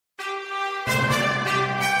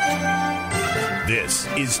This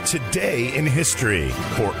is Today in History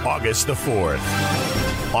for August the 4th.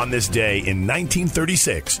 On this day in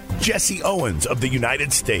 1936, Jesse Owens of the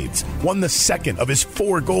United States won the second of his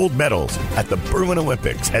 4 gold medals at the Berlin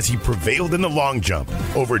Olympics as he prevailed in the long jump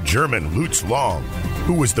over German Lutz Long,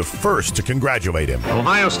 who was the first to congratulate him.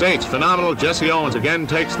 Ohio State's phenomenal Jesse Owens again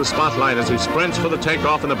takes the spotlight as he sprints for the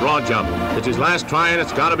takeoff in the broad jump. It's his last try and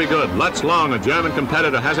it's got to be good. Lutz Long, a German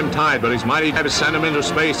competitor, has him tied, but he's mighty to send him into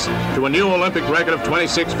space to a new Olympic record of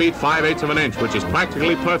 26 feet 5/8 of an inch, which is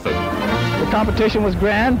practically perfect. The competition was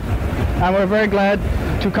grand, and we're very glad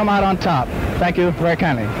to come out on top. Thank you very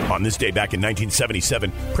kindly. On this day back in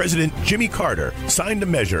 1977, President Jimmy Carter signed a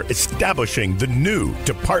measure establishing the new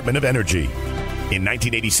Department of Energy. In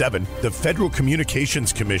 1987, the Federal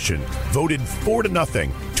Communications Commission voted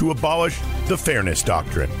 4-0 to abolish the Fairness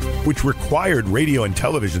Doctrine, which required radio and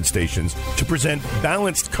television stations to present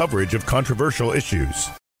balanced coverage of controversial issues.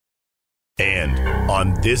 And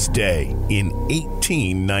on this day in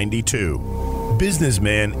 1892,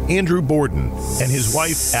 businessman Andrew Borden and his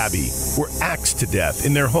wife Abby were axed to death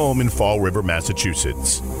in their home in Fall River,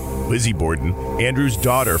 Massachusetts. Lizzie Borden, Andrew's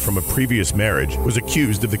daughter from a previous marriage, was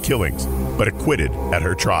accused of the killings, but acquitted at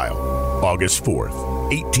her trial. August 4th,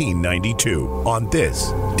 1892, on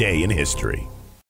this day in history.